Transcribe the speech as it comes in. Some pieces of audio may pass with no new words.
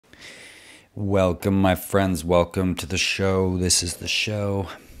Welcome, my friends. Welcome to the show. This is the show.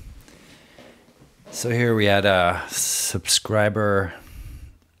 So here we had a subscriber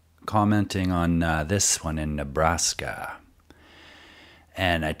commenting on this one in Nebraska.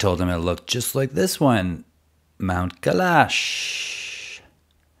 And I told him it looked just like this one, Mt.Kailash.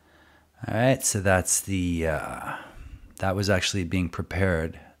 All right, so that's the, that was actually being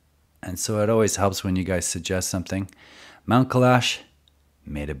prepared. And so it always helps when you guys suggest something. Mt.Kailash,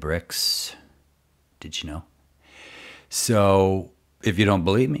 made of bricks. Did you know? So if you don't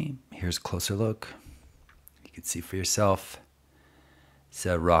believe me, here's a closer look. You can see for yourself. It's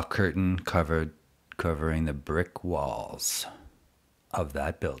a rock curtain covering the brick walls of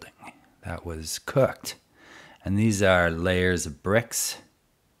that building that was cooked. And these are layers of bricks,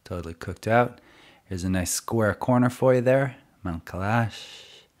 totally cooked out. Here's a nice square corner for you there, Mt.Kailash.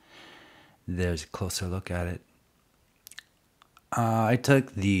 There's a closer look at it. I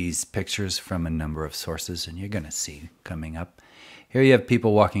took these pictures from a number of sources, and you're going to see coming up. Here you have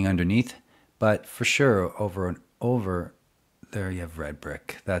people walking underneath, but for sure over and over there you have red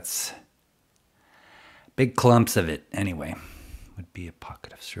brick. That's big clumps of it anyway. Would be a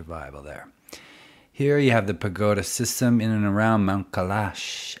pocket of survival there. Here you have the pagoda system in and around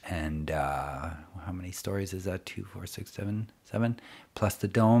Mt.Kailash, and how many stories is that? 2, 4, 6, 7, plus the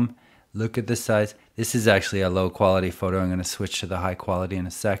dome. Look at the size. This is actually a low quality photo. I'm going to switch to the high quality in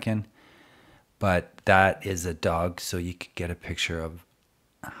a second. But that is a dog, so you could get a picture of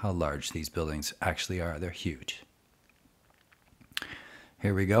how large these buildings actually are. They're huge.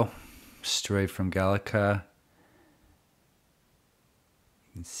 Here we go. Straight from Gallica.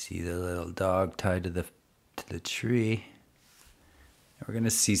 You can see the little dog tied to the tree. We're going to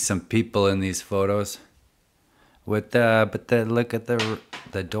see some people in these photos. But look at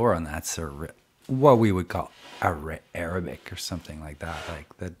the door on that's what we would call Arabic or something like that,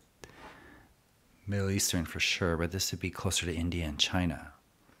 like the Middle Eastern for sure. But this would be closer to India and China.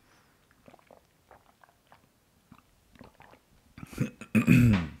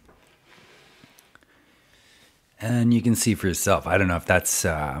 And you can see for yourself. I don't know if that's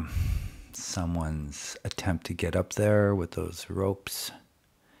someone's attempt to get up there with those ropes,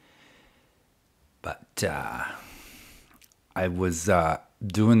 but I was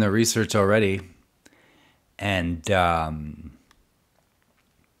doing the research already and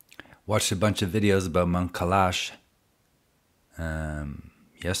watched a bunch of videos about Mt.Kailash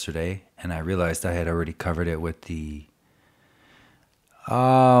yesterday, and I realized I had already covered it with the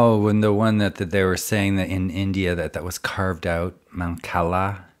when the one that they were saying that in India that was carved out,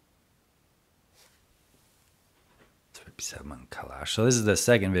 Mt.Kailash. That's what we said, Mt.Kailash. So this is the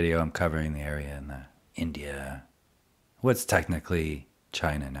second video I'm covering the area in India. What's technically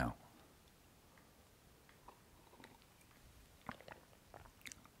China now.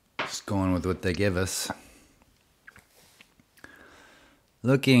 Just going with what they give us.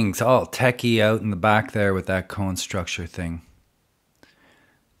 Looking all techie out in the back there with that cone structure thing.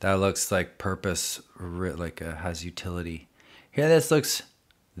 That looks like purpose, like it has utility. Here, this looks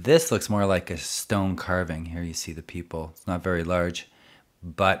more like a stone carving. Here you see the people. It's not very large,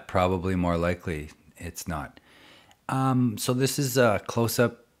 but probably more likely it's not. So this is a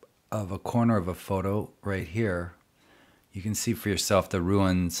close-up of a corner of a photo right here. You can see for yourself the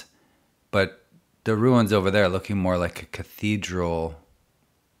ruins, but the ruins over there looking more like a cathedral,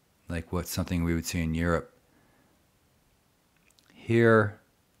 like something we would see in Europe. Here,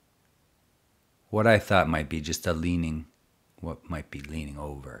 what I thought might be just what might be leaning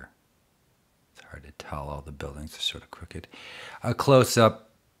over. It's hard to tell, all the buildings are sort of crooked. A close-up.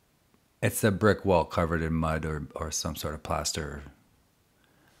 It's a brick wall covered in mud or some sort of plaster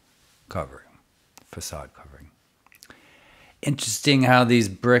covering, facade covering. Interesting how these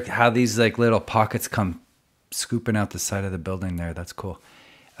like little pockets come scooping out the side of the building there. That's cool.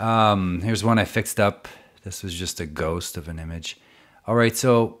 Here's one I fixed up. This was just a ghost of an image. All right,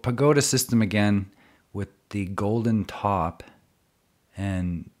 so pagoda system again with the golden top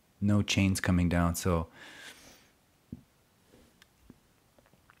and no chains coming down. So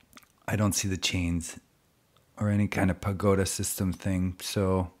I don't see the chains or any kind of pagoda system thing,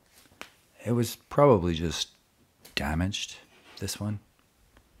 so it was probably just damaged, this one.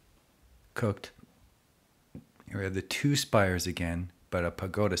 Cooked. Here we have the 2 spires again, but a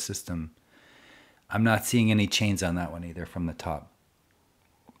pagoda system. I'm not seeing any chains on that one either from the top.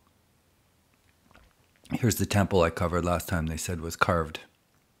 Here's the temple I covered last time they said was carved.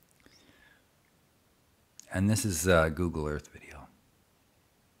 And this is a Google Earth video.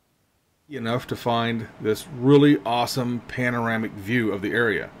 Enough to find this really awesome panoramic view of the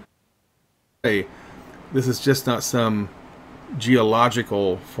area. Hey, this is just not some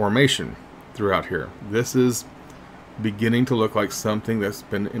geological formation. throughout here. This is beginning to look like something that's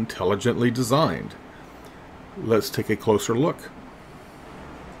been intelligently designed. Let's take a closer look.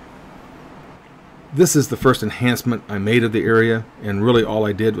 This is the first enhancement I made of the area, and really all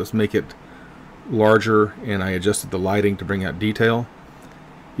I did was make it larger, and I adjusted the lighting to bring out detail.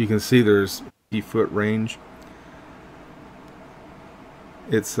 You can see there's 50-foot range.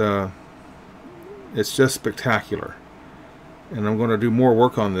 It's just spectacular, and I'm going to do more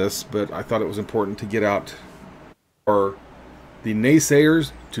work on this, but I thought it was important to get out for the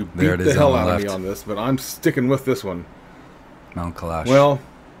naysayers to beat the hell out of me on this, but I'm sticking with this one. Mt.Kailash. Well,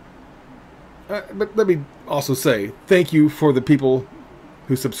 but let me also say thank you for the people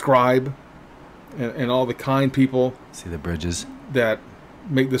who subscribe and all the kind people. See the bridges that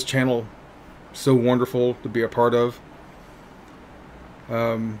make this channel so wonderful to be a part of.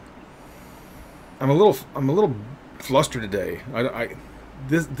 I'm a little flustered today.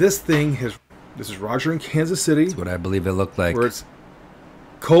 This is Roger in Kansas City. That's what I believe it looked like. Where it's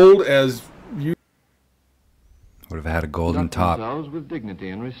cold as you would have had a golden top. With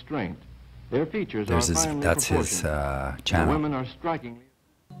dignity and restraint. Their features There's are his, finely that's his proportioned. channel. The women are strikingly.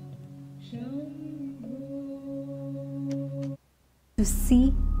 To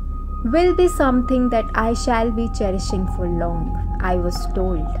see will be something that I shall be cherishing for long, I was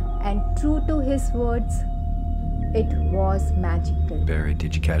told, and true to his words, it was magical. Barry,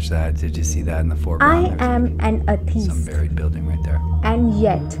 did you catch that? Did you see that in the foreground? I am an atheist, some buried building right there. and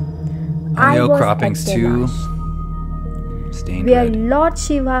yet I was croppings at too. Kailash, Stained where red. Lord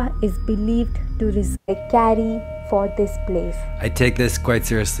Shiva is believed to reside carry for this place. I take this quite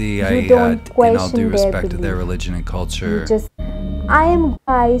seriously. You in don't all question due their respect to their belief. religion and culture. I am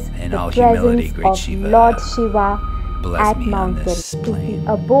guys In the all humility, presence great of Shiva, Lord Shiva bless at me on Mount this Kailash, plane.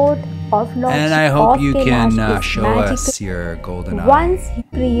 the abode of Lord And I Shiva hope of you Kailash can is show magical. us your golden eye. Once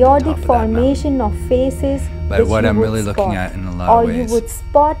periodic top of that formation of faces, But which what you I'm would really looking spot, at in a lot of or ways you would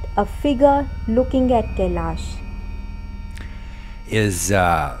spot a figure looking at Kailash, is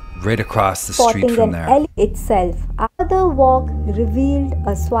right across the street spotting from an there. L itself. Another walk revealed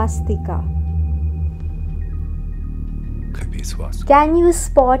a swastika. Could be a swastika. Can you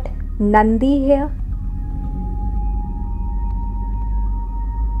spot Nandi here?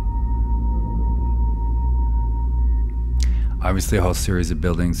 Obviously a whole series of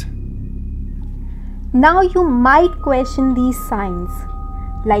buildings. Now you might question these signs.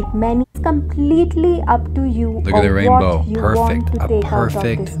 Like many, it's completely up to you. Look at the rainbow. What you Perfect. want to A take out of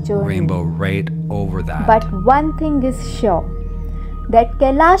perfect this journey. rainbow right over that. But one thing is sure, that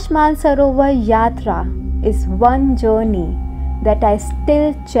Kailash Mansarovar Yatra is one journey that I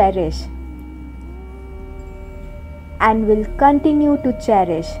still cherish and will continue to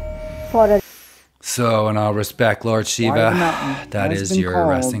cherish for a So, in all respect, Lord Why Shiva, the mountain that has is been your called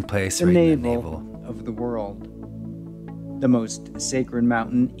resting place the right in the navel navel. of the world. The most sacred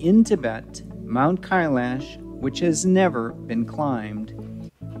mountain in Tibet, Mount Kailash, which has never been climbed.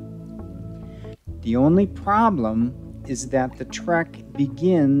 The only problem is that the trek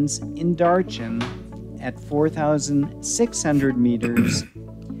begins in Darchen at 4,600 meters.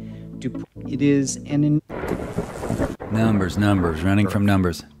 It is an Numbers, running from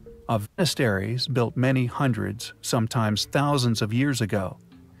numbers. Of monasteries built many hundreds, sometimes thousands of years ago,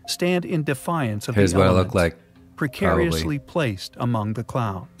 stand in defiance of Here's the what I elements, look like. precariously placed among the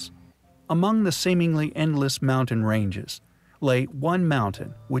clouds. Among the seemingly endless mountain ranges lay one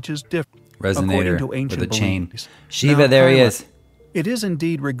mountain which is different according Resonator to with ancient a chain. beliefs. Shiva, Mount there he Kailash. is. It is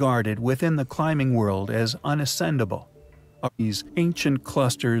indeed regarded within the climbing world as unascendable. These ancient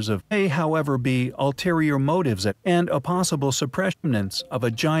clusters of may, however, be ulterior motives and a possible suppression of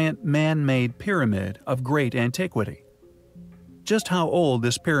a giant man-made pyramid of great antiquity. Just how old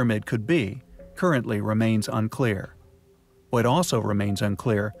this pyramid could be currently remains unclear. What also remains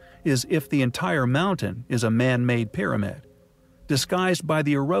unclear is if the entire mountain is a man-made pyramid, disguised by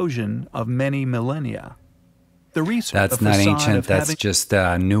the erosion of many millennia. The research That's not ancient, that's just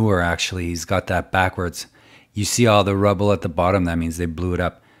newer actually. He's got that backwards. You see all the rubble at the bottom, that means they blew it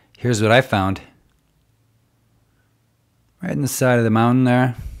up. Here's what I found. Right in the side of the mountain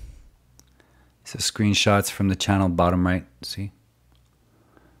there. These are screenshots from the channel bottom right, see?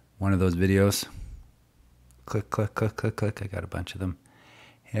 One of those videos. Click, click, click, click, click. I got a bunch of them.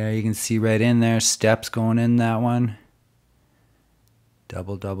 Here you can see right in there, steps going in that one.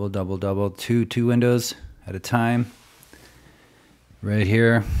 Double, double, double, double. Two windows at a time. Right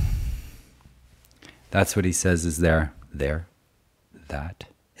here. That's what he says is there. There. That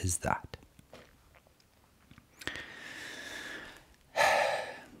is that.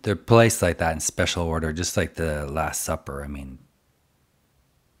 They're placed like that in special order, just like the Last Supper. I mean,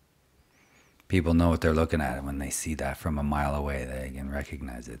 People know what they're looking at when they see that from a mile away. They can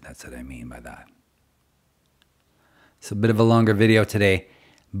recognize it. That's what I mean by that. It's a bit of a longer video today,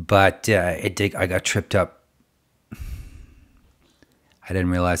 but I got tripped up. I didn't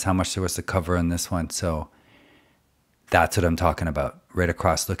realize how much there was to cover in this one, so that's what I'm talking about. Right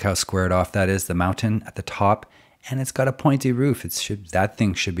across. Look how squared off that is, the mountain at the top, and it's got a pointy roof. That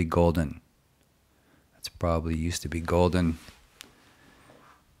thing should be golden. That's probably used to be golden.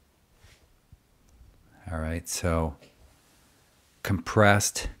 All right, so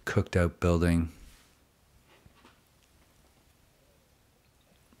compressed, cooked out building.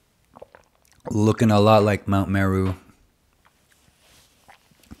 Looking a lot like Mount Meru,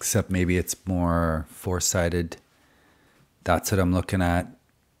 except maybe it's more four-sided. That's what I'm looking at.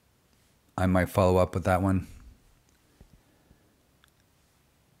 I might follow up with that one.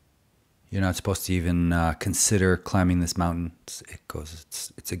 You're not supposed to even consider climbing this mountain.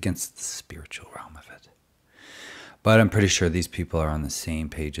 It's against the spiritual realm of it. But I'm pretty sure these people are on the same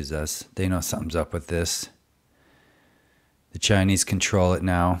page as us. They know something's up with this. The Chinese control it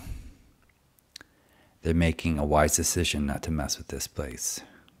now. They're making a wise decision not to mess with this place.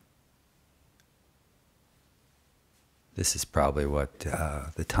 This is probably what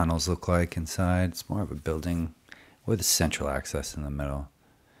the tunnels look like inside. It's more of a building with a central access in the middle.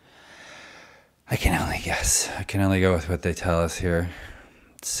 I can only guess. I can only go with what they tell us here.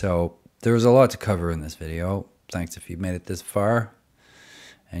 So there was a lot to cover in this video. Thanks if you made it this far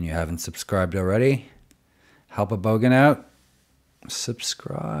and you haven't subscribed already. Help a bogan out.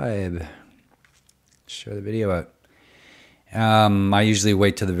 Subscribe. Share the video out. I usually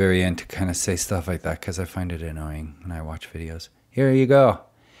wait to the very end to kind of say stuff like that because I find it annoying when I watch videos. Here you go.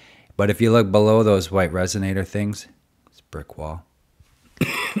 But if you look below those white resonator things, it's a brick wall.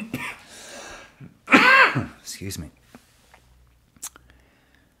 Excuse me.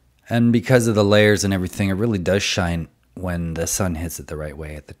 And because of the layers and everything, it really does shine when the sun hits it the right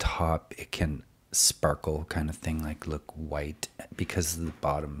way. At the top, it can sparkle kind of thing, like look white because the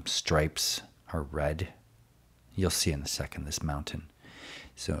bottom stripes are red. You'll see in a second this mountain.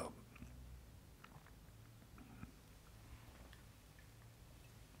 So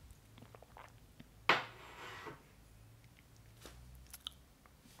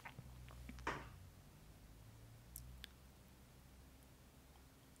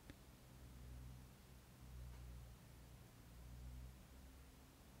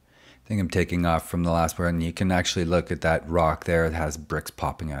I think I'm taking off from the last part, and you can actually look at that rock there. It has bricks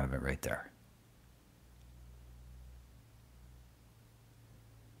popping out of it right there.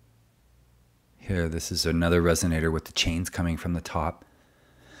 Here, this is another resonator with the chains coming from the top.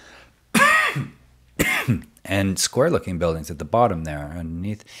 And square-looking buildings at the bottom there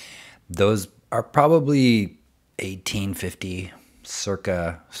underneath. Those are probably 1850,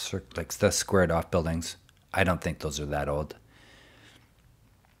 circa like the squared-off buildings. I don't think those are that old.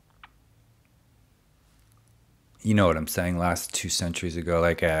 You know what I'm saying, last 2 centuries ago,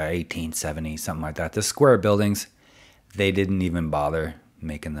 like 1870, something like that. The square buildings, they didn't even bother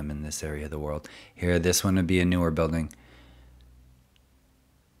making them in this area of the world. Here, this one would be a newer building.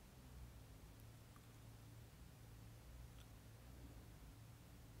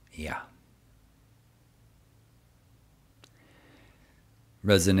 Yeah.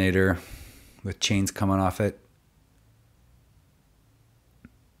 Resonator with chains coming off it.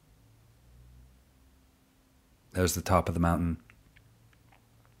 There's the top of the mountain.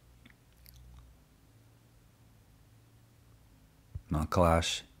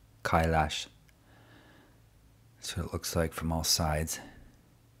 Mt.Kailash. Kailash. That's what it looks like from all sides.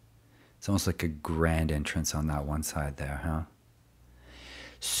 It's almost like a grand entrance on that one side there, huh?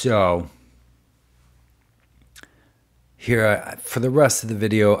 So, here, for the rest of the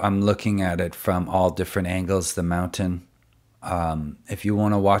video, I'm looking at it from all different angles, the mountain. If you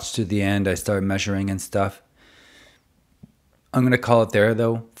want to watch to the end, I start measuring and stuff. I'm going to call it there,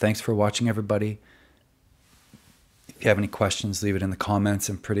 though. Thanks for watching, everybody. If you have any questions, leave it in the comments.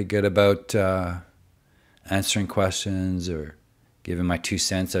 I'm pretty good about answering questions or giving my 2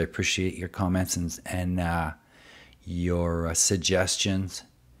 cents. I appreciate your comments and your suggestions.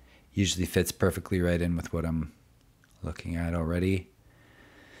 Usually fits perfectly right in with what I'm looking at already.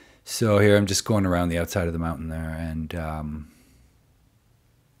 So here I'm just going around the outside of the mountain there. And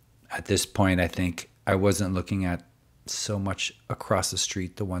at this point, I think I wasn't looking at so much across the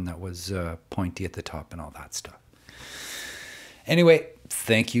street, the one that was pointy at the top and all that stuff. Anyway,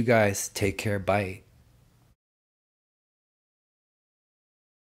 thank you guys. Take care. Bye.